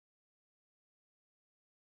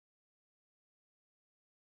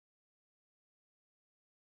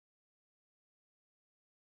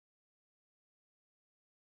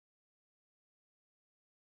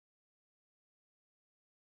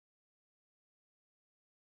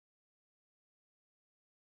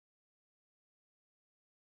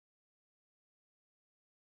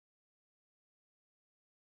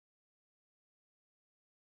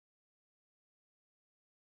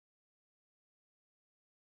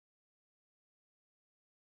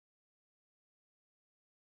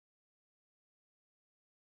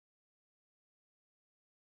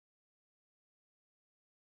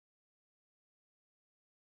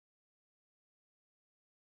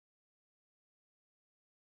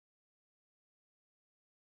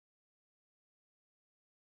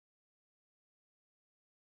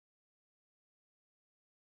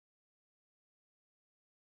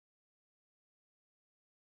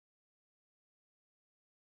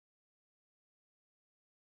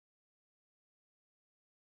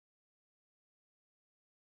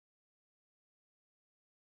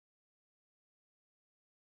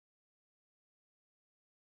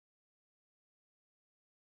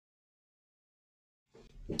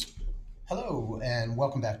Hello, and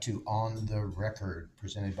welcome back to On the Record,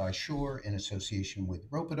 presented by Shure in association with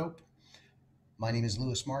Rope. My name is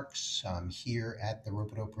Lewis Marks. I'm here at the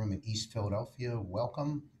Rope Room in East Philadelphia.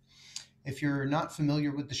 Welcome. If you're not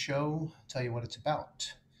familiar with the show, I'll tell you what it's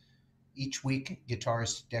about. Each week,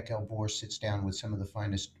 guitarist Dekel sits down with some of the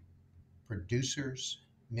finest producers,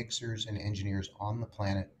 mixers, and engineers on the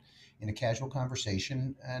planet in a casual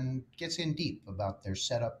conversation and gets in deep about their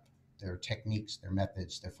setup, their techniques, their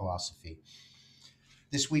methods, their philosophy.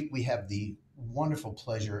 This week, we have the wonderful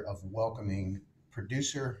pleasure of welcoming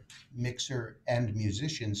producer, mixer, and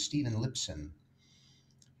musician Stephen Lipson.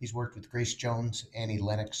 He's worked with Grace Jones, Annie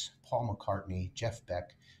Lennox, Paul McCartney, Jeff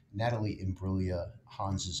Beck, Natalie Imbruglia,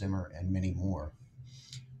 Hans Zimmer, and many more.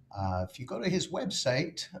 If you go to his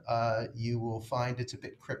website, you will find it's a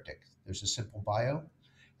bit cryptic. There's a simple bio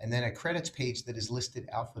and then a credits page that is listed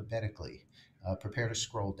alphabetically. Prepare to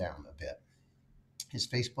scroll down a bit. His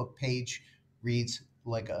Facebook page reads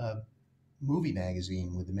like a movie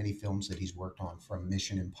magazine with the many films that he's worked on, from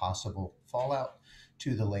Mission Impossible Fallout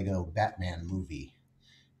to the Lego Batman movie.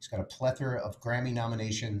 He's got a plethora of Grammy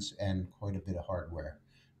nominations and quite a bit of hardware.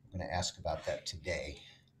 We're going to ask about that today.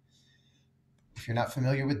 If you're not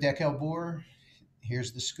familiar with Dekel,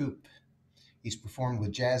 here's the scoop. He's performed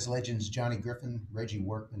with jazz legends Johnny Griffin, Reggie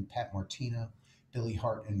Workman, Pat Martino, Billy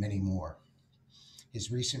Hart, and many more. His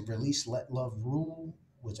recent release, Let Love Rule,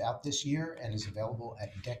 was out this year and is available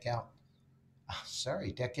at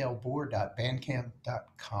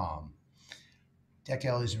dekelboard.bandcamp.com.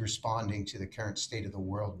 Dekel is responding to the current state of the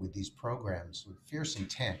world with these programs with fierce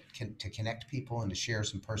intent to connect people and to share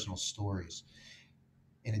some personal stories.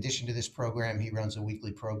 In addition to this program, he runs a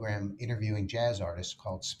weekly program interviewing jazz artists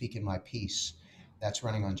called Speak in My Piece. That's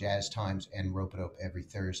running on Jazz Times and Rope every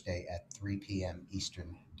Thursday at 3 p.m.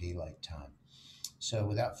 Eastern Daylight Time. So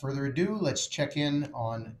without further ado, let's check in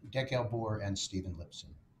on Dekel and Stephen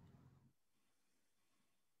Lipson.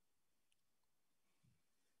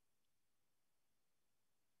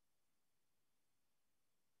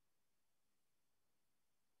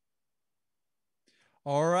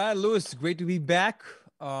 All right, Lewis, great to be back.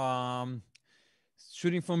 Um,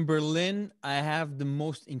 Shooting from Berlin, I have the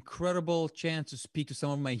most incredible chance to speak to some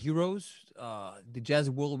of my heroes. The jazz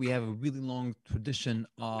world, we have a really long tradition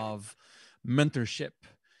of mentorship,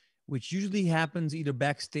 which usually happens either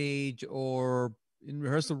backstage or in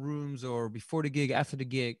rehearsal rooms or before the gig, after the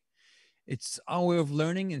gig. It's our way of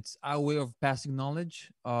learning. It's our way of passing knowledge.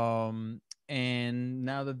 And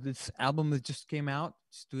now that this album that just came out,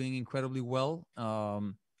 it's doing incredibly well.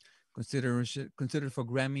 Considered for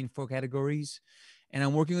Grammy in 4 categories, and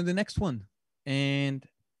I'm working on the next one. And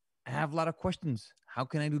I have a lot of questions. How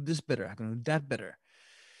can I do this better? How can I do that better?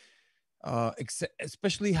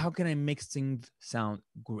 Especially how can I make things sound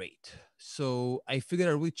great? So I figured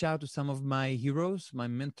I'd reach out to some of my heroes, my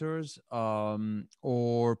mentors,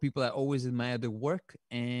 or people I always admire their work,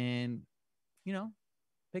 and you know,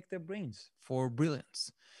 pick their brains for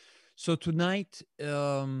brilliance. So tonight,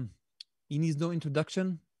 he needs no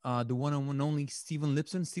introduction. The one and only Stephen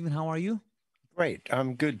Lipson. Stephen, how are you? Great.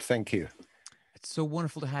 I'm good. Thank you. It's so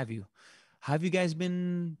wonderful to have you. Have you guys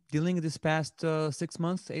been dealing with this past 6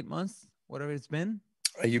 months, 8 months, whatever it's been?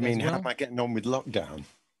 You You guys mean, how am well? I getting on with lockdown?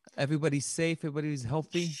 Everybody's safe. Everybody's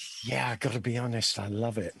healthy. Yeah, I got to be honest. I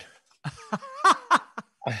love it.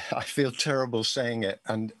 I feel terrible saying it,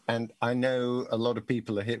 and I know a lot of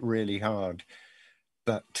people are hit really hard,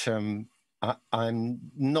 but I'm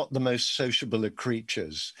not the most sociable of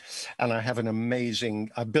creatures, and I have an amazing.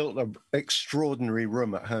 I built an extraordinary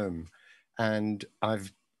room at home, and I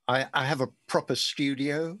have a proper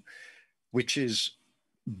studio, which is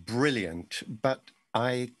brilliant. But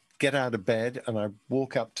I get out of bed and I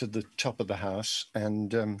walk up to the top of the house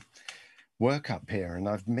and work up here. And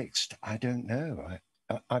I've mixed. I don't know.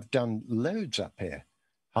 I've done loads up here,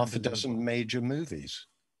 half a dozen Unbelievable. major movies.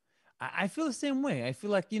 I feel the same way. I feel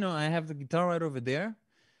like, I have the guitar right over there.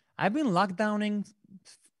 I've been lockdowning,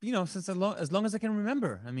 since as long as I can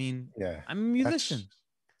remember. I mean, Yeah, I'm a that's. musician.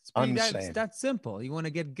 I'm It's saying. that simple. You want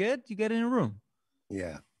to get good, you get in a room.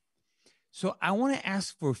 Yeah, So I want to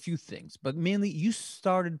ask for a few things, but mainly you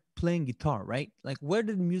started playing guitar, right? Like, where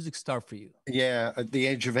did music start for you? yeah. At the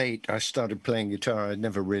age of 8, I started playing guitar. I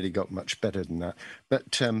never really got much better than that.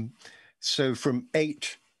 But so from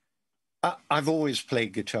 8, I've always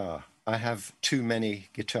played guitar. I have too many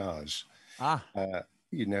guitars. Ah,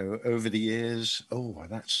 Over the years,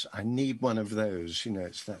 I need one of those.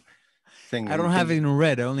 It's that thing I where you don't think, have it in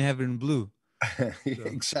red. I only have it in blue. So that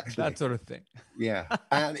exactly. sort of thing. Yeah.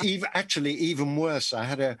 And even worse,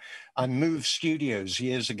 I moved studios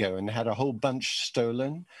years ago and had a whole bunch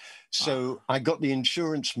stolen. So I got the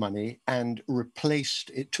insurance money and replaced,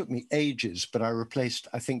 it took me ages, but I replaced,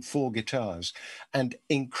 I think, 4 guitars. And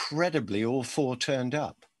incredibly, all 4 turned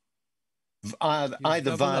up, You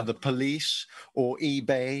either double via up. the police or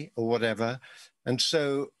eBay or whatever. And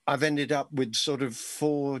so I've ended up with sort of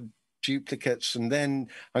 4 duplicates. And then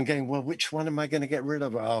I'm going, well, which one am I going to get rid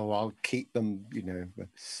of? Oh, I'll keep them, you know.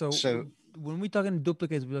 So So when we're talking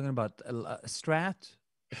duplicates, we're talking about a Strat,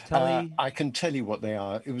 a Tele. I can tell you what they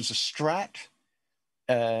are. It was a Strat.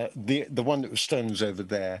 The one that was Stones over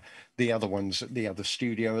there, the other ones at the other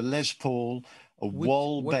studio, a Les Paul, a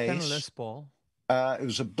wall What kind of bass. Les Paul? It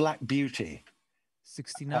was a Black Beauty.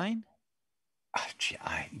 69?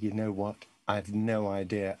 You know what? I have no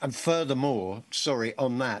idea. And furthermore, sorry,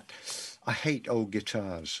 on that, I hate old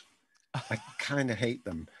guitars. I kind of hate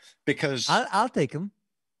them because, I'll take them.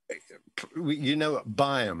 you know what,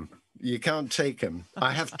 buy them. You can't take them.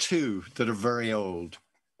 I have 2 that are very old.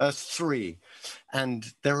 3,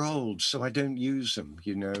 and they're old, so I don't use them.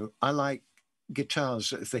 You know, I like guitars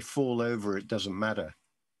that if they fall over, it doesn't matter.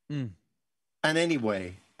 Mm. And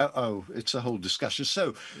anyway, it's a whole discussion.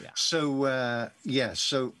 So, Yeah.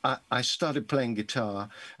 so I started playing guitar,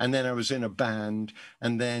 and then I was in a band,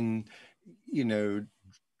 and then, you know,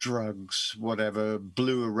 drugs, whatever,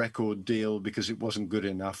 blew a record deal because it wasn't good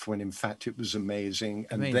enough when in fact it was amazing.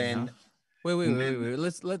 And Amazing, huh? then, Wait.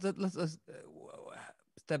 Let's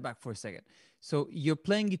step back for a second. So you're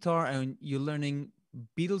playing guitar and you're learning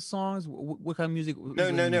Beatles songs. What kind of music?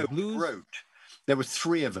 no, Blues. wrote. There were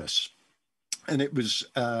 3 of us, and it was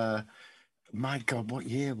my God, what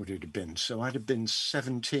year would it have been? So I'd have been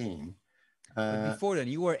 17. But before then,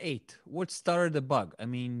 you were 8. What started the bug? I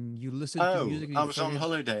mean, you listened to music. And I you was on started...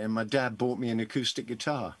 holiday, and my dad bought me an acoustic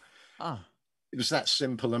guitar. It was that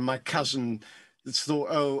simple. And my cousin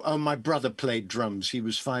thought, my brother played drums. He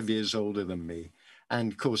was 5 years older than me.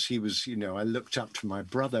 And of course, he was, you know, I looked up to my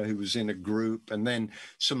brother who was in a group. And then,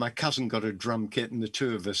 so my cousin got a drum kit, and the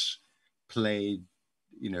 2 of us played,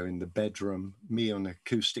 you know, in the bedroom, me on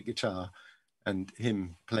acoustic guitar and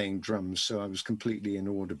him playing drums. So I was completely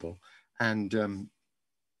inaudible. And,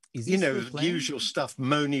 you know, the usual stuff,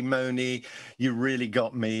 Moni, you really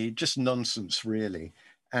got me, just nonsense, really.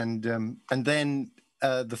 And then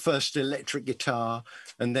the first electric guitar,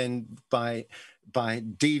 and then by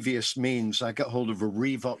devious means, I got hold of a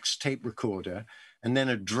Revox tape recorder, and then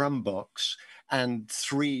a drum box, and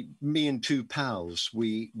me and 2 pals,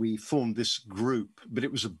 we formed this group, but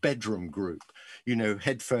it was a bedroom group, you know,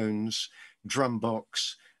 headphones, drum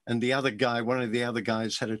box. And the other guy, one of the other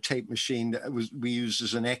guys, had a tape machine that we used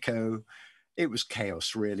as an echo. It was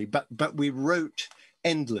chaos, really. But we wrote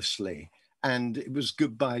endlessly, and it was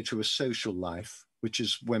goodbye to a social life, which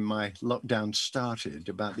is when my lockdown started,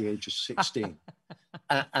 about the age of 16.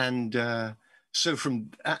 And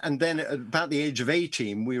then at about the age of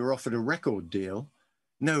 18, we were offered a record deal.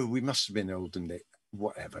 No, we must have been older than it.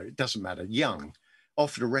 Whatever, it doesn't matter. Young,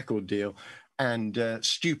 offered a record deal. And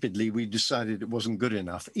stupidly, we decided it wasn't good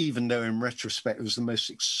enough, even though in retrospect, it was the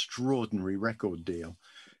most extraordinary record deal.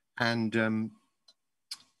 And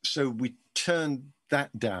so we turned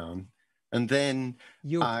that down. And then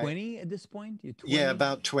you're 20 at this point? You're 20? Yeah,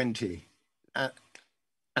 about 20.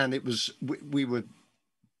 And it was, we were,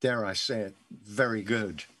 dare I say it, very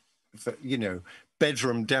good. For, you know,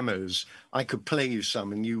 bedroom demos, I could play you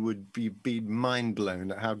some and you would be mind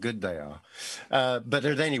blown at how good they are. But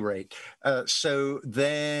at any rate, so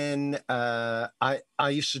then I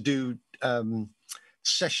used to do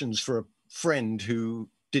sessions for a friend who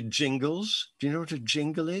did jingles. Do you know what a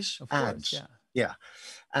jingle is? Of Ads. Course, yeah.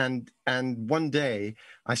 And one day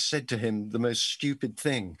I said to him the most stupid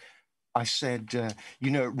thing. I said,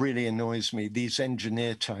 you know, it really annoys me, these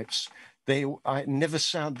engineer types. The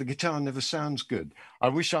guitar never sounds good. I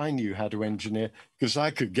wish I knew how to engineer, because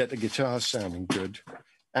I could get the guitar sounding good.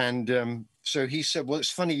 And so he said, well,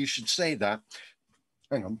 it's funny you should say that.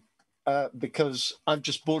 Hang on, because I've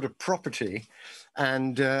just bought a property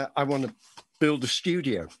and I want to build a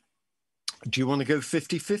studio. Do you want to go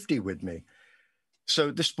 50-50 with me? So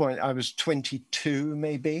at this point, I was 22,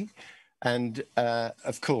 maybe. And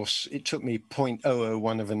of course, it took me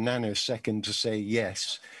 0.001 of a nanosecond to say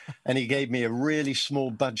yes. And he gave me a really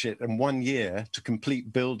small budget and 1 year to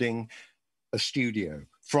complete building a studio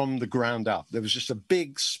from the ground up. There was just a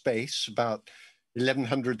big space, about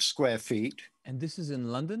 1,100 square feet. And this is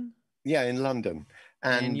in London? Yeah, in London.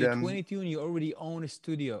 And you're 22 and you already own a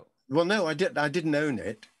studio. Well, no, I didn't own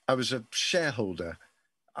it. I was a shareholder.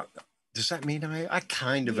 Does that mean I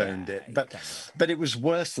kind of owned it? But it was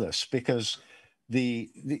worthless because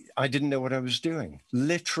I didn't know what I was doing.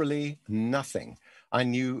 Literally nothing. I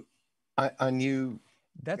knew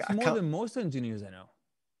That's I more can't. than most engineers I know.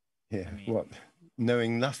 Yeah. I mean, What?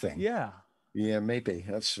 Knowing nothing. yeah. Yeah, maybe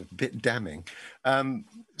that's a bit damning.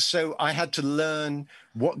 So I had to learn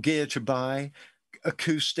what gear to buy,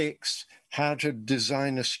 acoustics, how to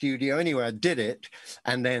design a studio. Anyway, I did it.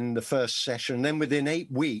 And then the first session, then within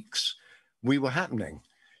 8 weeks, we were happening.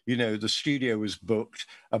 You know, the studio was booked,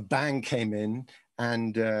 a band came in,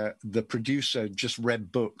 and the producer just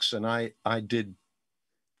read books, and I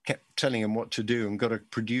kept telling him what to do and got a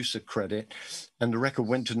producer credit, and the record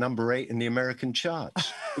went to #8 in the American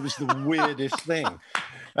charts. It was the weirdest thing.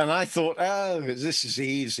 And I thought, oh, this is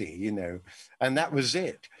easy, you know. And that was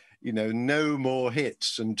it. You know, no more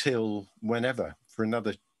hits until whenever, for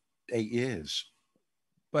another 8 years.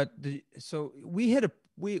 But so we hit a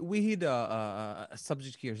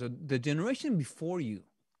subject here. So the generation before you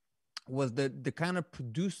was the kind of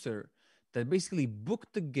producer that basically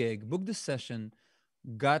booked the gig, booked the session,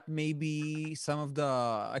 got maybe some of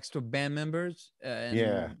the extra band members,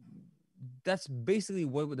 Yeah. and that's basically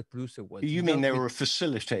what the producer was. He You mean dealt they with, were a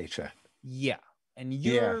facilitator? yeah. And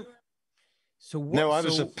Yeah. you're so No, what? I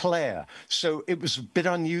was a So player. So it was a bit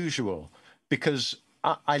unusual because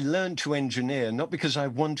I learned to engineer, not because I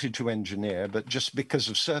wanted to engineer, but just because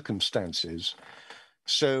of circumstances.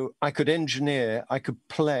 So I could engineer, I could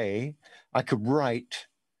play, I could write.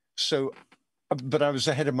 So, but I was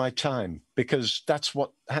ahead of my time because that's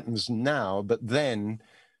what happens now. But then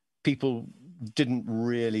people didn't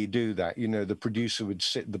really do that. You know, the producer would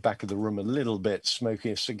sit in the back of the room a little bit,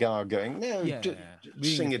 smoking a cigar, going, "No, yeah, reading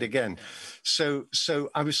the sing it tape. again." Yeah. So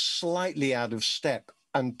I was slightly out of step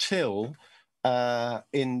until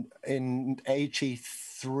in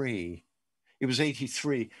 '83. It was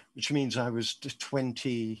 '83, which means I was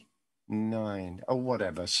 29 or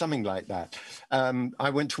whatever, something like that.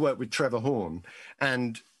 I went to work with Trevor Horn,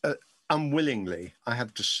 and unwillingly, I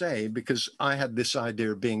have to say, because I had this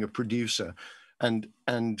idea of being a producer, and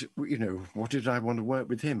you know, what did I want to work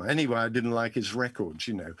with him? Anyway, I didn't like his records,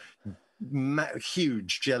 you know,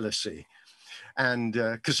 huge jealousy, and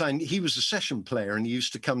because he was a session player and he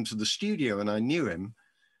used to come to the studio and I knew him,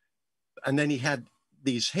 and then he had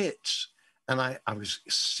these hits, and I was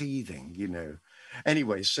seething, you know.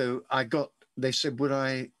 Anyway, so they said, would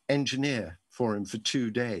I engineer for him for 2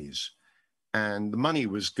 days? And the money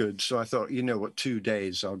was good. So I thought, you know what, 2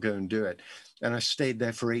 days, I'll go and do it. And I stayed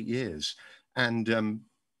there for 8 years. And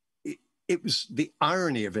it was the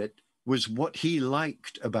irony of it was what he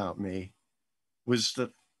liked about me was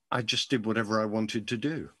that I just did whatever I wanted to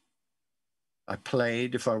do. I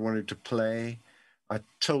played if I wanted to play. I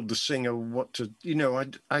told the singer what to, you know,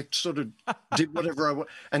 I sort of did whatever I want.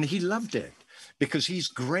 And he loved it because he's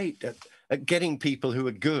great at getting people who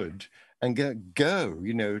are good and go,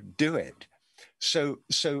 you know, do it. So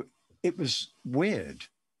it was weird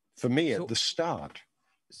for me at So the start.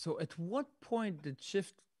 so at what point did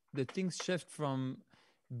things shift from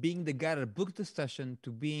being the guy that booked the session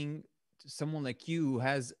to being someone like you who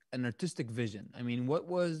has an artistic vision? I mean, what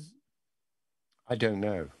was I don't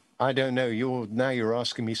know. I don't know. You're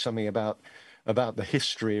asking me something about the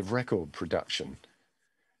history of record production.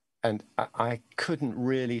 And I couldn't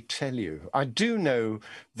really tell you. I do know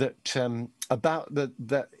that about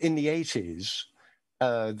that in the 80s,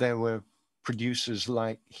 there were producers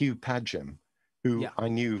like Hugh Padgham, who yeah. I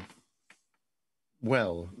knew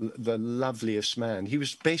well, the loveliest man. He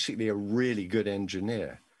was basically a really good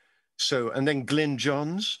engineer. So, and then Glyn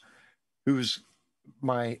Johns, who was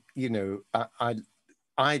my, you know, I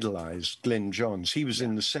idolized Glyn Johns. He was Yeah.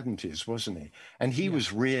 in the 70s, wasn't he? And he Yeah.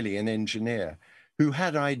 was really an engineer who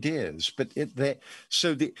had ideas, but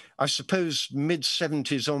I suppose mid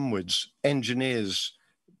 70s onwards, engineers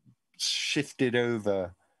shifted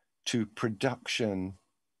over to production.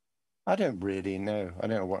 I don't really know. I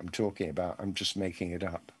don't know what I'm talking about. I'm just making it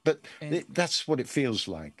up. But And that's what it feels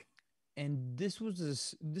like. this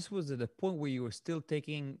was at the point where you were still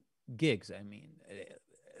taking gigs. I mean,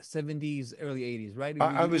 70s, early 80s, right?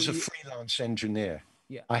 I was a freelance engineer.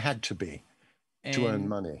 Yeah. I had to be to earn And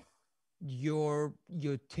money. your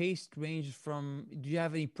taste ranged from, do you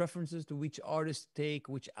have any preferences to which artists to take,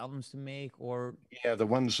 which albums to make, or Yeah, the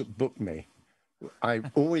ones that book me. I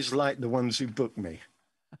always like the ones who book me.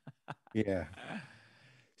 Yeah.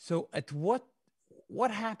 so at what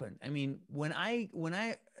happened? I mean, when I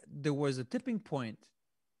there was a tipping point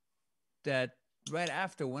that right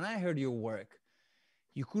after when I heard your work,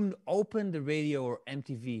 you couldn't open the radio or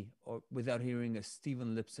MTV or without hearing a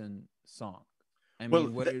Steven Lipson song. I Well,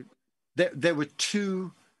 mean, whether there were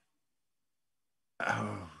two,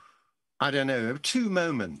 oh, I don't know, there were two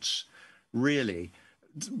moments really.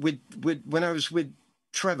 When I was with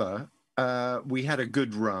Trevor, we had a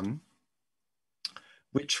good run.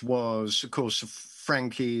 which was, of course,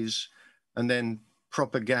 Frankie's, and then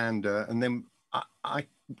Propaganda, and then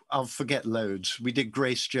I'll forget loads. We did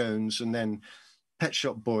Grace Jones, and then Pet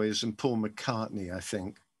Shop Boys and Paul McCartney, I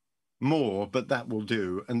think. More, but that will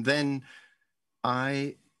do. And then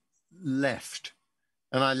I left.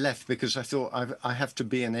 And I left because I thought I have to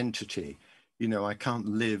be an entity. You know, I can't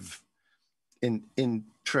live in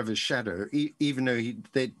Trevor's shadow, even though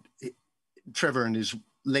Trevor and his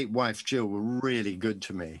late wife, Jill, were really good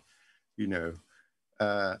to me. You know,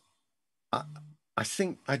 I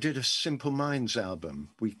think I did a Simple Minds album.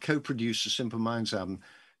 We co-produced a Simple Minds album.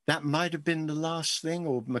 That might have been the last thing,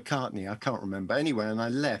 or McCartney, I can't remember. Anyway, and I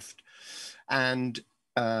left. And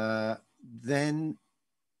then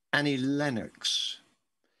Annie Lennox.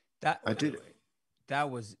 I did. That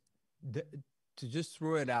was, to just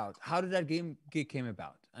throw it out, how did that gig came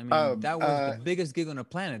about? I mean, that was the biggest gig on the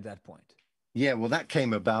planet at that point. Yeah, well, that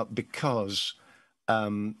came about because,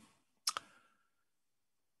 let me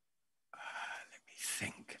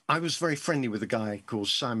think. I was very friendly with a guy called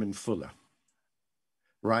Simon Fuller.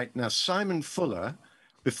 Right? Now, Simon Fuller,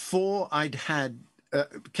 before I'd had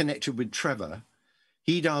connected with Trevor,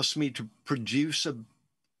 he'd asked me to produce it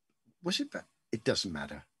doesn't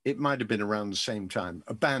matter. It might have been around the same time,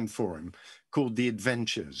 a band for him called The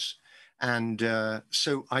Adventures. And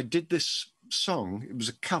so I did this song. It was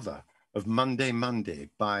a cover of Monday, Monday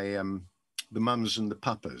by the Mums and the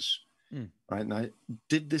Papas. Right. And I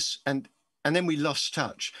did this, and then we lost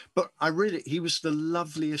touch. But he was the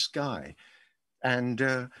loveliest guy.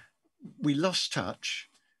 And we lost touch.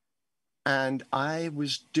 And I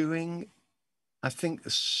was doing, I think, the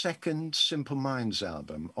second Simple Minds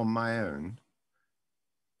album on my own.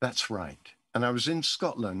 That's right. And I was in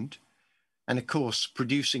Scotland. And of course,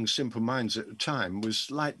 producing Simple Minds at the time was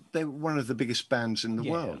like, they were one of the biggest bands in the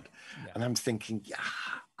world. Yeah. And I'm thinking, yeah,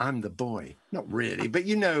 I'm the boy. Not really, but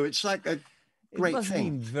you know, it's like a great thing.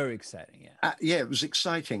 It must be very exciting, yeah. Yeah, it was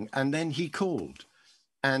exciting. And then he called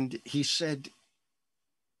and he said,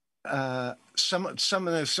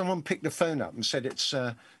 someone picked the phone up and said, it's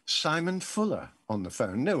Simon Fuller on the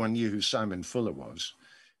phone. No one knew who Simon Fuller was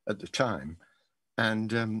at the time.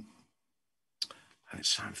 And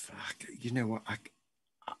you know what? I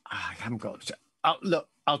haven't got to.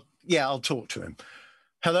 I'll talk to him.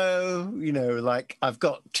 Hello, you know, like, I've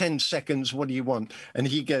got 10 seconds. What do you want? And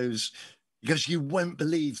he goes, you won't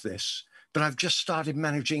believe this, but I've just started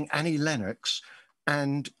managing Annie Lennox,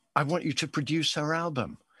 and I want you to produce her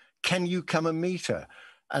album. Can you come and meet her?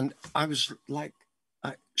 And I was like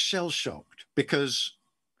shell shocked because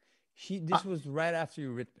this was right after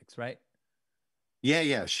Eurythmics, right?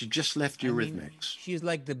 Yeah. She just left Eurythmics. Mean, she's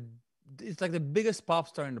like it's like the biggest pop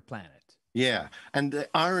star on the planet. Yeah. And the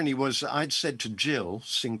irony was I'd said to Jill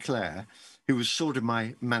Sinclair, who was sort of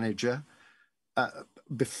my manager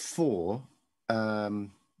before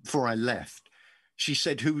I left, she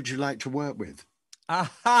said, who would you like to work with? and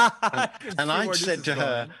I'd said to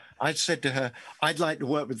her, I'd like to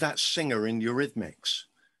work with that singer in Eurythmics.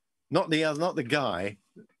 Not the guy,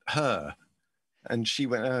 her. And she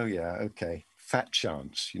went, oh yeah, okay. Fat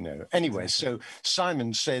chance, you know. Anyway, exactly. So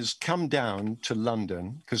Simon says, come down to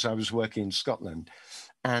London, because I was working in Scotland,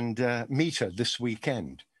 and meet her this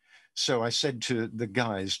weekend. So I said to the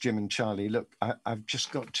guys, Jim and Charlie, look, I've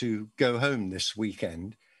just got to go home this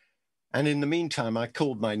weekend. And in the meantime, I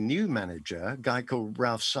called my new manager, a guy called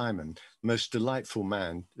Ralph Simon, most delightful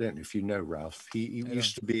man. I don't know if you know Ralph. He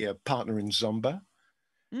used to be a partner in Zomba.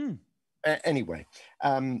 Anyway,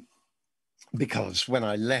 because when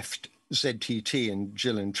I left ZTT and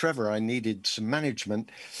Jill and Trevor, I needed some management.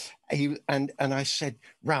 And I said,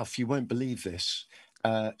 Ralph, you won't believe this.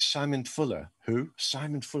 Simon Fuller. Who?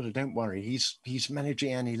 Simon Fuller, don't worry. He's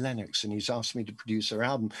managing Annie Lennox, and he's asked me to produce her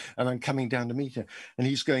album, and I'm coming down to meet her. And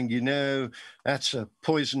he's going, you know, that's a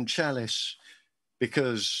poison chalice,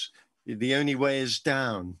 because the only way is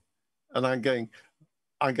down. And I'm going,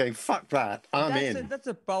 fuck that. I'm in. That's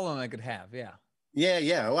a problem I could have, yeah.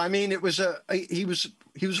 Yeah. Well, I mean, it was he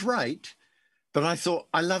was right, but I thought,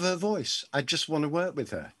 I love her voice. I just want to work with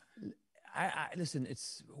her. I listen,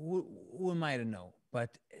 it's who am I to know?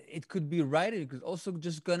 But it could be right. It could also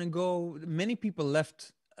just gonna go. Many people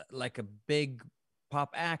left like a big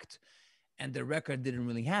pop act, and the record didn't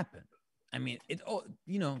really happen. I mean, it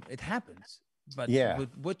happens. But yeah,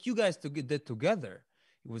 with what you guys did together,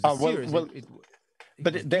 it was a series. Well, it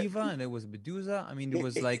was Diva and it was Medusa. I mean, it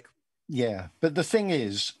was like. Yeah, but the thing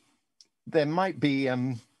is, there might be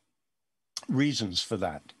reasons for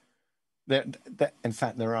that. In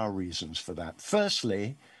fact, there are reasons for that.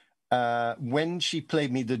 Firstly, when she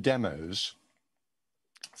played me the demos,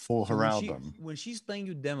 for So her album. when she's playing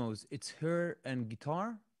you demos, it's her and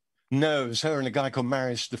guitar. No, it was her and a guy called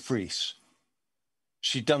Marius de Vries.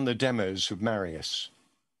 She'd done the demos with Marius.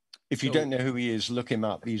 If you So don't know who he is, look him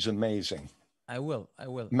up. He's amazing. I will. I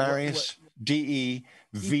will. Marius, He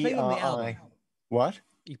played on the Devri. album. What?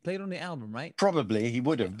 He played on the album, right? Probably he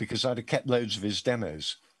would have, because I'd have kept loads of his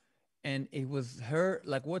demos. And it was her.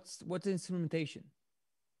 Like, what's the instrumentation?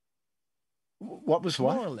 What was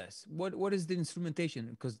what? More or less. What is the instrumentation?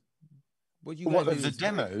 Because what you What guys of do the is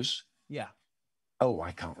demos? yeah. Oh,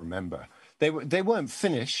 I can't remember. They weren't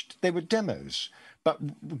finished. They were demos, but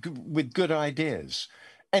with good ideas.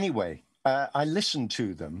 Anyway, I listened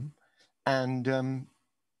to them, and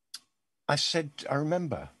I said,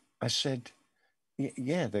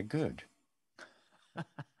 yeah, they're good.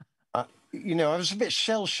 I was a bit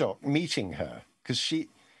shell shocked meeting her, because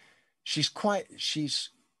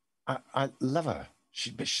I love her.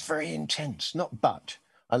 But she's very intense.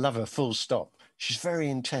 I love her full stop. She's very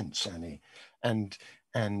intense, Annie, and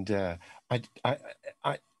I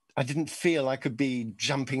didn't feel I could be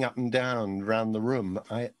jumping up and down around the room.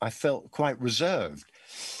 I felt quite reserved.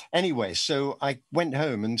 Anyway, so I went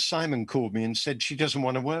home, and Simon called me and said she doesn't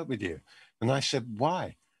want to work with you, and I said,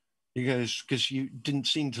 why? He goes, because you didn't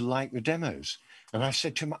seem to like the demos. And I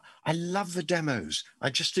said to him, I love the demos. I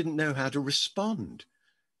just didn't know how to respond.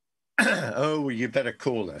 Oh, you better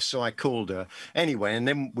call her. So I called her. Anyway, and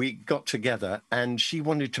then we got together, and she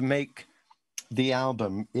wanted to make the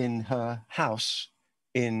album in her house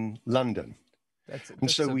in London.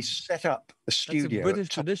 So we set up a studio. That's a British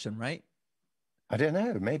tradition, right? I don't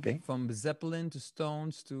know, maybe. From Zeppelin to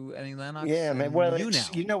Stones to Annie Lennox. Yeah, man. Well,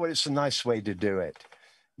 you know what? It's a nice way to do it.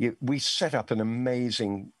 We set up an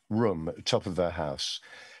amazing room at the top of her house,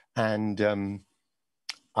 and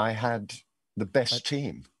I had the best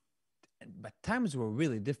team. But times were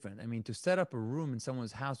really different. I mean, to set up a room in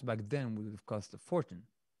someone's house back then would have cost a fortune.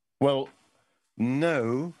 Well,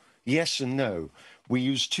 no, yes and no. We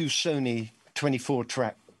used 2 Sony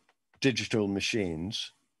 24-track digital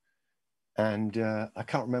machines, and I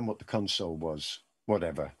can't remember what the console was.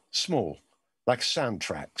 Whatever, small, like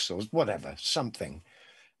soundtracks or whatever, something.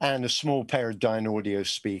 And a small pair of Dynaudio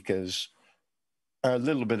speakers, a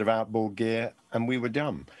little bit of outboard gear, and we were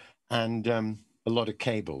done. And a lot of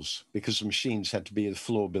cables, because the machines had to be the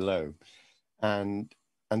floor below. And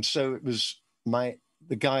so it was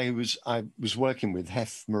the guy I was working with,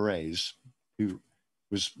 Hef Moraes, who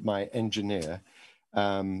was my engineer,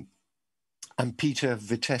 and Peter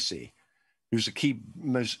Vitesse, who's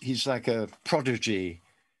he's like a prodigy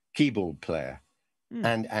keyboard player,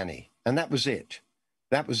 and Annie. And that was it.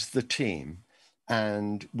 That was the team,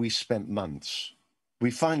 and we spent months.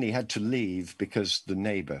 We finally had to leave because the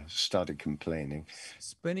neighbor started complaining.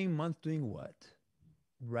 Spending months doing what?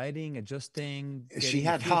 Writing, adjusting? She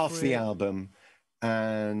had half the album,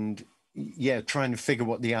 and trying to figure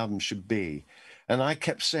what the album should be. And I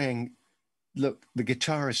kept saying, look, the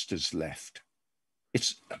guitarist has left.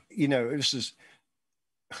 It's, this is...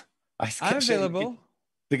 I'm available.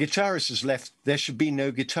 The guitarist has left. There should be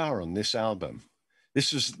no guitar on this album.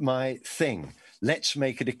 This was my thing. Let's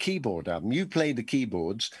make it a keyboard album. You play the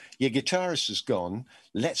keyboards. Your guitarist is gone.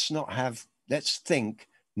 Let's think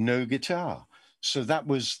no guitar. So that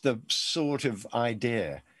was the sort of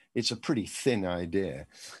idea. It's a pretty thin idea,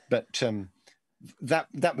 but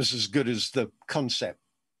that was as good as the concept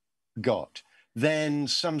got. Then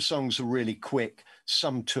some songs were really quick.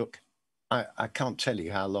 Some took, I can't tell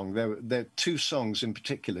you how long. There 2 songs in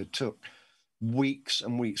particular took weeks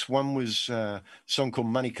and weeks. One was a song called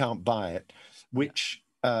Money Can't Buy It, which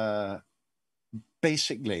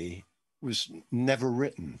basically was never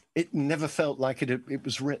written. It never felt like it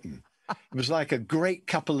was written. It was like a great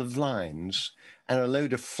couple of lines and a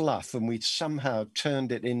load of fluff, and we'd somehow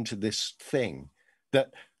turned it into this thing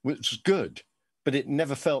that was good, but it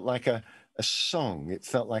never felt like a song. It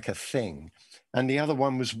felt like a thing. And the other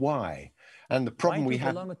one was Why. And the problem we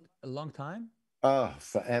had... a long time? Oh,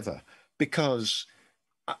 forever. Because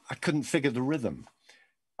I couldn't figure the rhythm.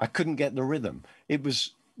 I couldn't get the rhythm. It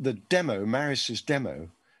was the demo, Marius's demo,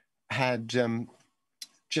 had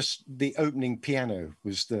just the opening piano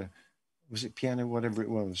was it piano, whatever it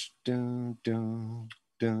was? Dun, dun,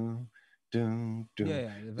 dun, dun, dun.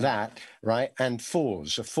 Yeah, that, right? And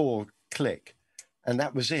a 4 click. And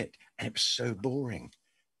that was it. And it was so boring.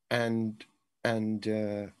 And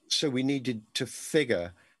so we needed to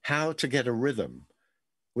figure how to get a rhythm,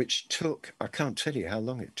 which took, I can't tell you how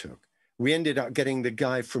long it took. We ended up getting the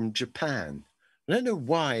guy from Japan. I don't know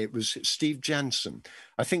why it was Steve Jansen.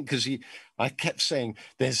 I think because I kept saying,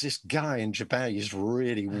 there's this guy in Japan, he's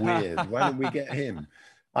really weird. Why don't we get him?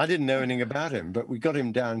 I didn't know anything about him, but we got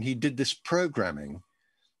him down. He did this programming,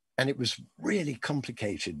 and it was really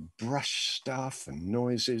complicated, brush stuff and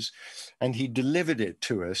noises. And he delivered it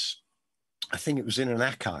to us. I think it was in an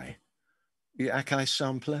Akai, the Akai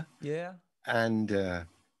sampler. Yeah. And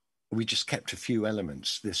we just kept a few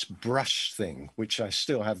elements, this brush thing, which I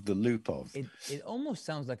still have the loop of. It almost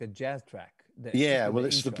sounds like a jazz track. Yeah, well,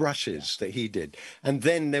 it's the brushes that he did. And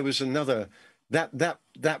then there was another,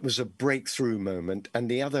 that was a breakthrough moment. And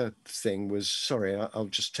the other thing was, sorry, I'll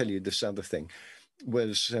just tell you this other thing,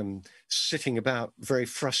 was sitting about very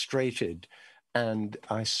frustrated. And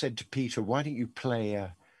I said to Peter, why don't you play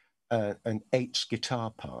an eights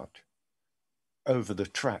guitar part over the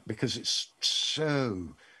track, because it's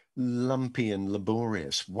so lumpy and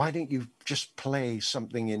laborious. Why don't you just play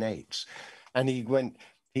something in eights? And he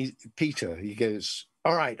goes,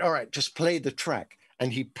 all right, just play the track.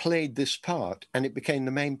 And he played this part and it became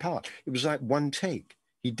the main part. It was like one take.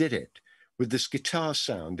 He did it with this guitar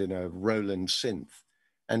sound in a Roland synth.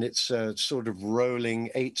 And it's a sort of rolling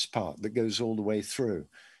eights part that goes all the way through.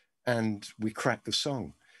 And we cracked the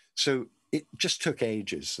song. So it just took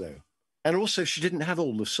ages though. And also she didn't have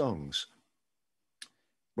all the songs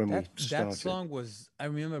when we started. That song was, I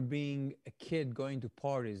remember being a kid going to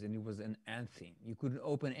parties and it was an anthem. You couldn't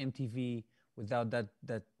open MTV without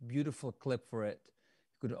that beautiful clip for it.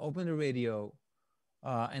 You could open the radio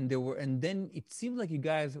and then it seemed like you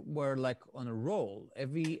guys were like on a roll.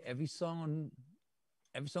 Every song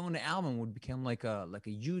on the album would become like a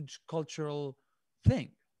huge cultural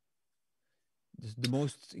thing. Just the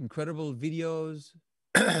most incredible videos.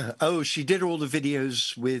 Oh, she did all the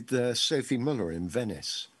videos with Sophie Muller in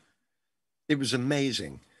Venice. It was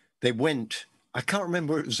amazing. They went, I can't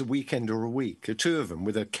remember if it was a weekend or a week, the two of them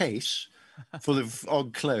with a case full of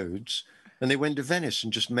odd clothes, and they went to Venice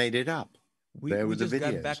and just made it up. We just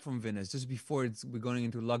got back from Venice just before we're going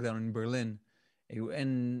into lockdown in Berlin,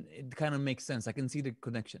 and it kind of makes sense. I can see the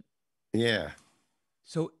connection. Yeah.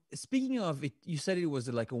 So speaking of it, you said it was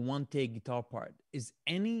like a one-take guitar part. Is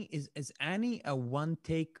Annie a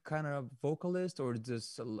one-take kind of vocalist, or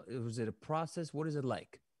was it a process? What is it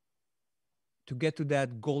like to get to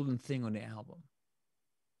that golden thing on the album?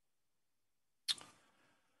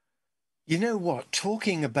 You know what?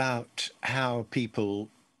 Talking about how people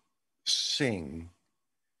sing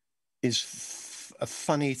is a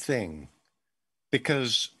funny thing,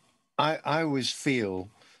 because I always feel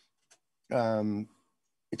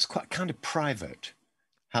it's quite kind of private.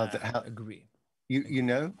 How agree. You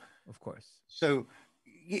know, of course. So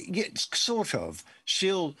it's sort of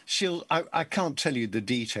I can't tell you the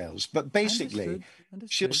details, but basically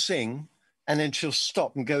Understood. She'll sing and then she'll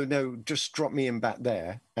stop and go, no, just drop me in back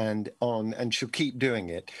there and on, and she'll keep doing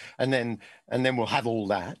it, and then we'll have all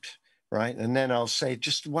that, right? And then I'll say,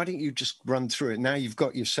 just why don't you just run through it? Now you've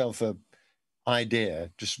got yourself a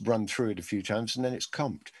idea, just run through it a few times and then it's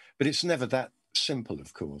comped. But it's never that simple,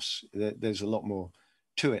 of course. There's a lot more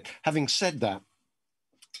to it. Having said that,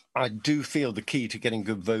 I do feel the key to getting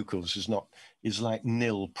good vocals is like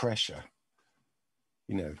nil pressure.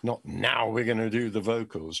 You know, not now we're going to do the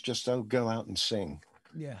vocals, just go out and sing.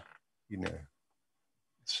 Yeah. You know.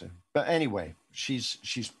 So, but anyway, she's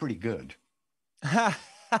pretty good. Yeah.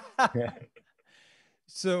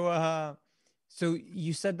 So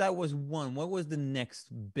you said that was one. What was the next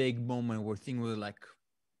big moment where things were like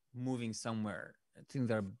moving somewhere?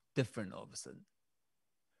 Things are different all of a sudden.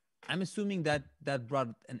 I'm assuming that brought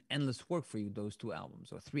an endless work for you, those 2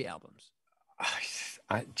 albums or 3 albums.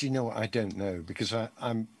 Do you know what? I don't know, because I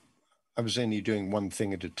was only doing one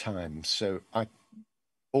thing at a time. So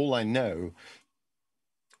all I know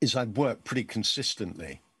is I've worked pretty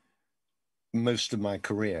consistently most of my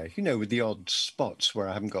career, you know, with the odd spots where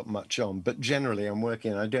I haven't got much on, but generally I'm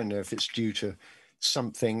working. I don't know if it's due to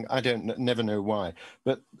something. I never know why.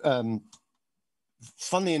 But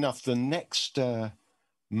funnily enough, the next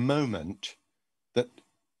moment that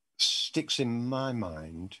sticks in my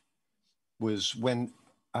mind was when,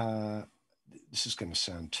 this is going to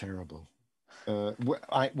sound terrible,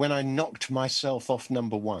 when I knocked myself off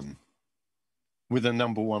 #1 with a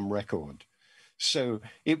 #1 record. So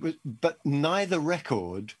it was, but neither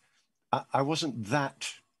record, I wasn't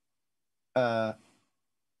that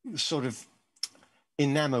sort of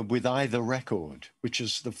enamored with either record, which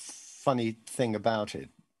is the funny thing about it.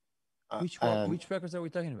 Which records are we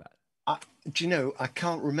talking about? Do you know, I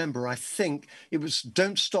can't remember. I think it was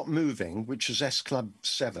Don't Stop Moving, which was S Club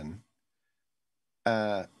 7.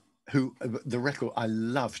 The record, I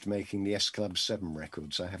loved making the S Club 7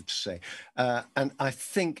 records, I have to say. And I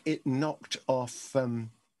think it knocked off,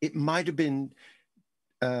 it might have been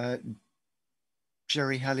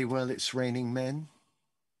Jerry Halliwell, It's Raining Men.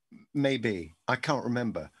 maybe, I can't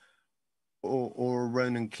remember, or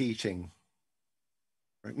Ronan Keating.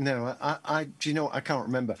 No, do you know what? I can't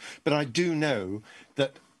remember, but I do know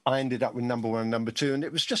that I ended up with number one, number two, and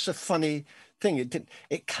it was just a funny thing.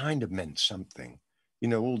 It kind of meant something. You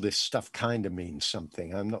know, all this stuff kind of means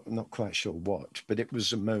something. I'm not quite sure what, but it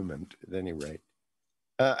was a moment at any rate.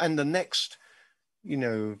 And the next, you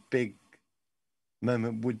know, big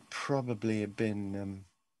moment would probably have been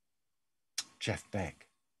Jeff Beck,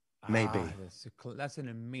 maybe. That's an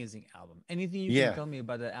amazing album. Anything you can Yeah. tell me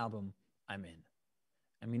about that album, I'm in.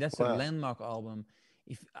 I mean, that's a Well, landmark album.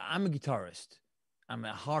 If I'm a guitarist, I'm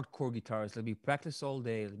a hardcore guitarist. Let me practice all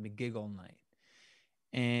day. Let me gig all night.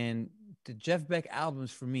 And the Jeff Beck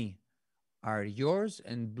albums for me are Yours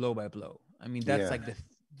and Blow by Blow. I mean, that's yeah. like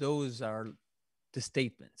those are the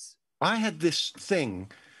statements. I had this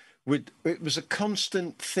thing with, it was a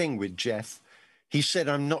constant thing with Jeff. He said,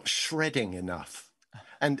 I'm not shredding enough.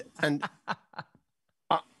 And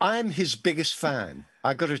I'm his biggest fan.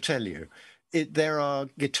 I got to tell you, there are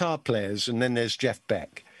guitar players and then there's Jeff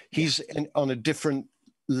Beck. He's on a different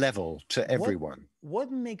level to everyone.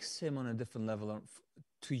 What makes him on a different level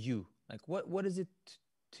to you? Like, what is it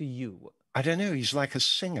to you? I don't know. He's like a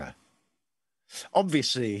singer.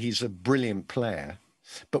 Obviously, he's a brilliant player,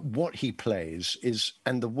 but what he plays is,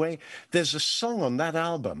 and the way, there's a song on that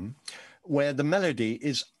album where the melody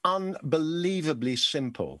is unbelievably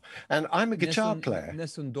simple. And I'm a guitar player.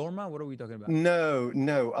 Nessun Dorma? What are we talking about?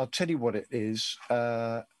 No, I'll tell you what it is.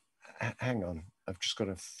 Hang on, I've just got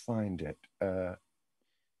to find it.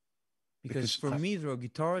 Because for me, for a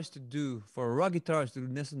guitarist to do, for a rock guitarist to do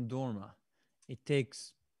Nessun Dorma, it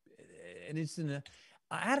takes, and it's in a,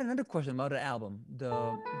 I had another question about the album.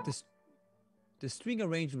 The string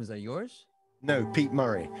arrangements are yours? No, Pete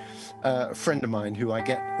Murray, a friend of mine who I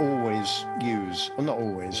always use, well, not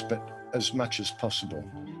always, but as much as possible.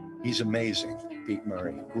 He's amazing, Pete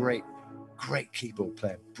Murray. Great keyboard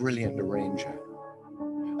player, brilliant arranger.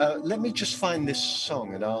 Let me just find this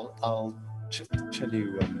song and I'll tell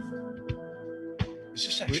you. Is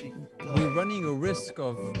this actually? We're running a risk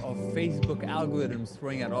of Facebook algorithms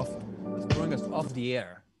throwing us off the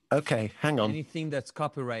air. Okay, hang on. Anything that's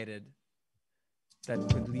copyrighted that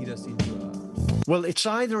could lead us into a... Well, it's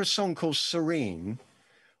either a song called Serene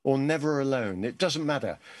or Never Alone. It doesn't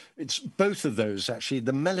matter. It's both of those, actually.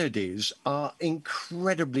 The melodies are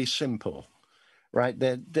incredibly simple, right?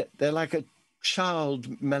 They're like a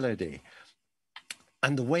child melody.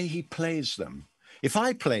 And the way he plays them, if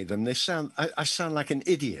I play them, I sound like an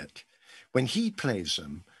idiot. When he plays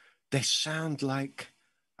them, they sound like,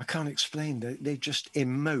 I can't explain, they just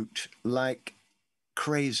emote like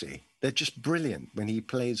crazy. They're just brilliant when he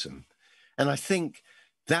plays them. And I think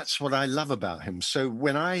that's what I love about him. So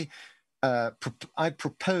when I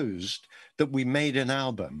proposed that we made an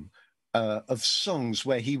album of songs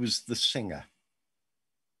where he was the singer,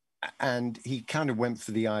 and he kind of went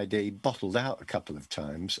for the idea, he bottled out a couple of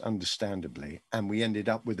times, understandably, and we ended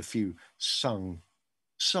up with a few sung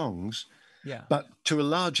songs. Yeah. But to a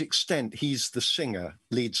large extent, he's the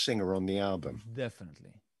lead singer on the album.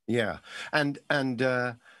 Definitely. Yeah. And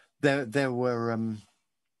there were,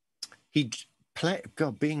 he'd play,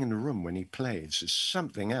 God, being in the room when he plays is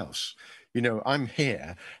something else. You know, I'm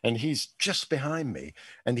here and he's just behind me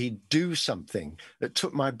and he'd do something that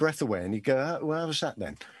took my breath away and he'd go, oh, well, how was that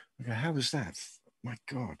then? I go, how was that? My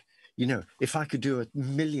God. You know, if I could do a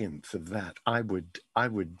millionth of that, I would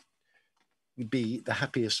be the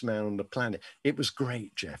happiest man on the planet. It was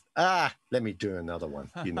great, Jeff. Let me do another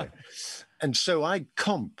one, you know. And so I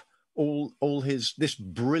comp all this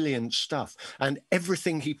brilliant stuff, and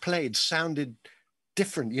everything he played sounded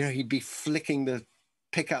different. You know, he'd be flicking the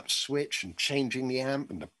pickup switch and changing the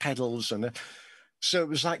amp and the pedals, and so it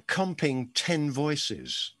was like comping 10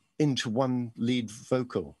 voices into one lead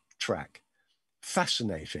vocal track.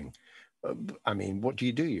 Fascinating. I mean, what do?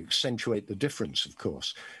 You accentuate the difference, of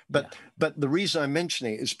course. But the reason I mention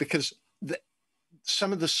it is because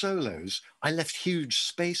some of the solos, I left huge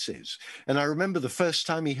spaces. And I remember the first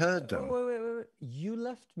time he heard them. Wait. You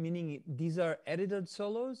left, meaning these are edited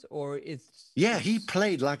solos or it's... Yeah, he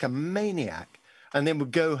played like a maniac and then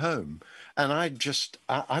would go home. And I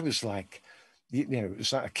was like, you know, it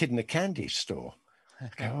was like a kid in a candy store. I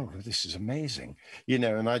go, oh, this is amazing. You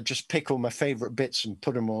know, and I'd just pick all my favorite bits and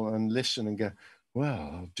put them all and listen and go,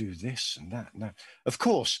 well, I'll do this and that and that. Of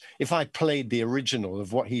course, if I played the original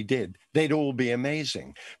of what he did, they'd all be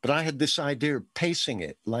amazing. But I had this idea of pacing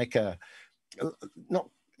it like not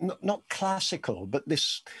classical, but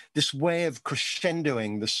this way of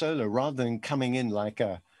crescendoing the solo rather than coming in like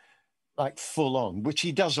full on, which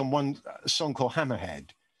he does on one song called Hammerhead.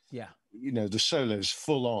 Yeah. You know, the solo's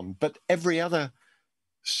full on, but every other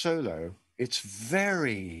solo, it's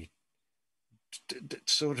very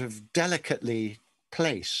sort of delicately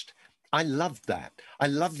placed. I love that. I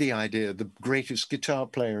love the idea of the greatest guitar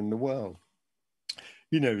player in the world,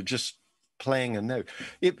 you know, just playing a note.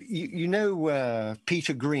 You know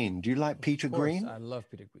Peter Green. Do you like Peter Of course, Green? I love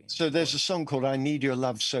Peter Green. So Of there's a course. song called I Need Your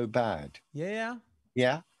Love So Bad. Yeah, yeah.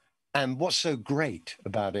 Yeah. And what's so great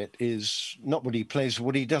about it is not what he plays,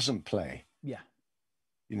 what he doesn't play. Yeah.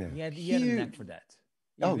 You know, He had a knack for that.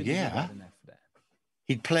 He oh, really did yeah. have a knack for that.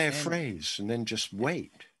 He'd play a And phrase and then just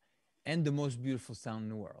wait. and the most beautiful sound in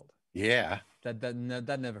the world. Yeah.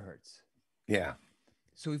 That never hurts. Yeah.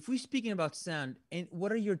 So if we're speaking about sound, and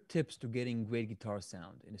what are your tips to getting great guitar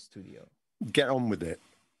sound in a studio? Get on with it.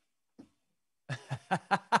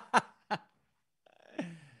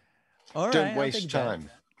 All Don't right, I'll waste take that. time.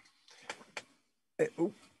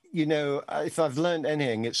 You know, if I've learned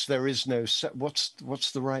anything, it's there is no,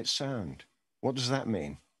 what's the right sound? What does that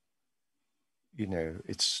mean? You know,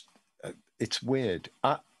 it's weird.